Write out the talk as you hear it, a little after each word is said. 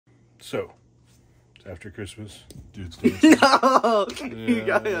So, it's after Christmas. Dude's dancing. No! You Yeah,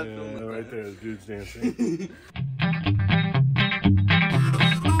 gotta right there, the dude's dancing.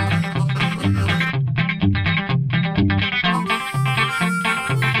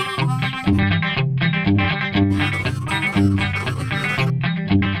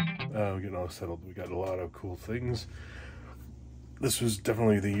 We're getting all settled. We got a lot of cool things. This was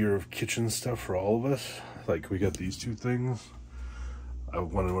definitely the year of kitchen stuff for all of us. Like, we got these two things. I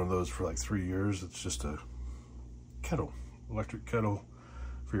wanted one of those for like 3 years. It's just a kettle, electric kettle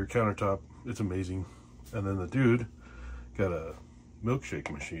for your countertop. It's amazing. And then the dude got a milkshake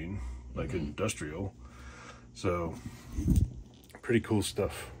machine, like industrial. So, pretty cool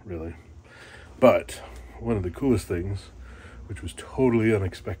stuff, really. But one of the coolest things, which was totally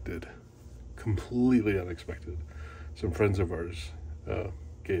unexpected, completely unexpected, some friends of ours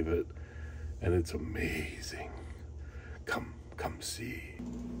gave it, and it's amazing. Come see.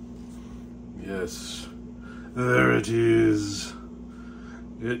 Yes, there it is.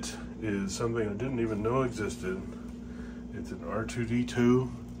 It is something I didn't even know existed. It's an R2-D2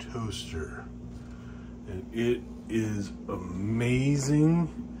 toaster, and it is amazing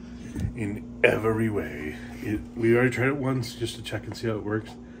in every way. We already tried it once just to check and see how it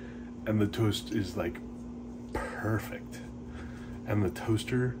works, and the toast is like perfect, and the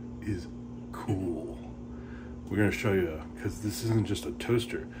toaster is cool. We're gonna show you, because this isn't just a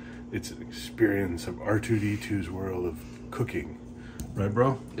toaster, it's an experience of R2-D2's world of cooking, right,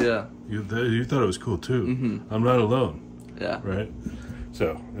 bro? Yeah. You thought it was cool too. Mm-hmm. I'm not alone. Yeah. Right.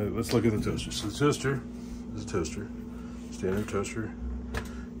 So let's look at the toaster. So the toaster is a toaster, standard toaster.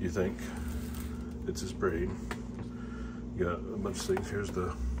 You think it's his brain. You got a bunch of things. Here's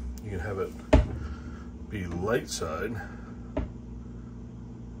the, you can have it be light side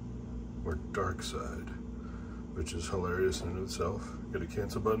or dark side, which is hilarious in and of itself. You got a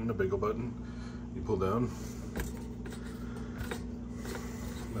cancel button, a bagel button. You pull down,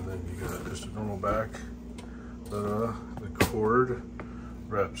 and then you got just a normal back. The cord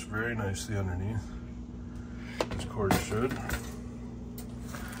wraps very nicely underneath. This cord should.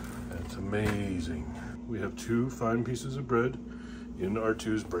 It's amazing. We have 2 fine pieces of bread in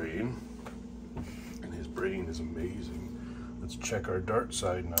R2's brain, and his brain is amazing. Let's check our dark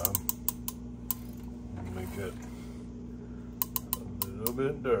side knob. Make it a little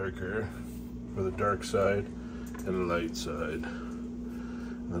bit darker for the dark side and the light side.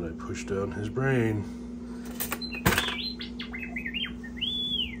 And then I push down his brain.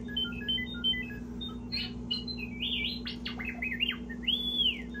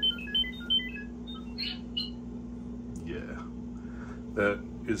 That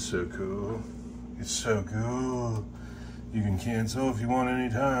is so cool. It's so cool. You can cancel if you want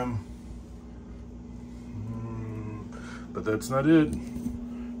anytime. But that's not it.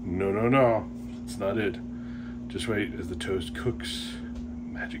 No. It's not it. Just wait as the toast cooks.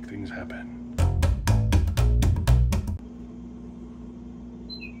 Magic things happen.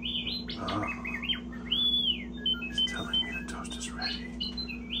 He's telling me the toast is ready.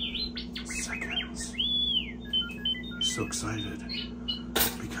 Seconds. He's so excited.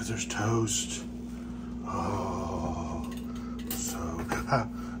 Because there's toast. Oh, so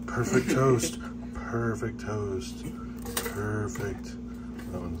perfect toast. Perfect toast. Perfect.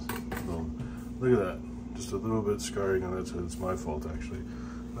 That one's little, look at that. Just a little bit scarring on that side. It's my fault actually.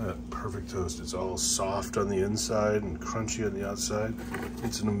 That perfect toast. It's all soft on the inside and crunchy on the outside.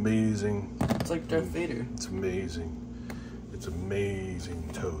 It's an amazing. It's like Darth Vader. It's amazing. It's amazing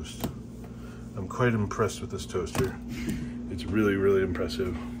toast. I'm quite impressed with this toaster. It's really, really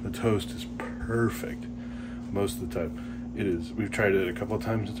impressive. The toast is perfect most of the time. It is. We've tried it a couple of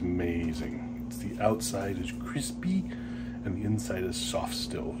times. It's amazing. It's the outside is crispy and the inside is soft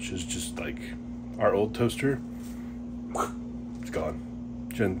still, which is just like our old toaster. It's gone.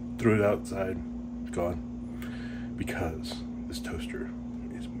 Jen threw it outside. It's gone. Because this toaster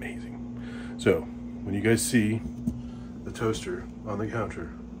is amazing. So when you guys see the toaster on the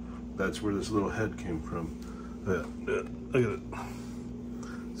counter, that's where this little head came from. Look at it.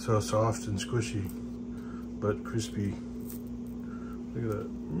 So soft and squishy, but crispy. Look at that.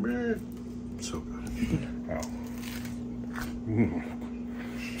 So good. Wow.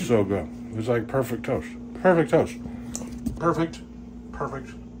 So good. It's like perfect toast. Perfect toast. Perfect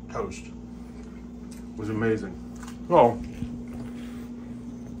toast. It was amazing. Well,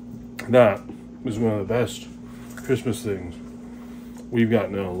 that was one of the best Christmas things we've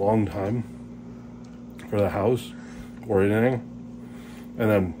gotten in a long time for the house or anything. And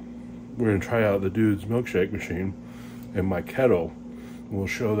then we're gonna try out the dude's milkshake machine and my kettle. We'll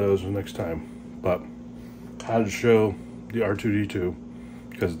show those next time. But I had to show the R2-D2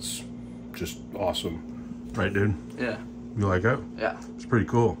 because it's just awesome. Right, dude? Yeah. You like it? Yeah. It's pretty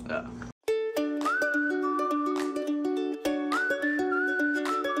cool. Yeah.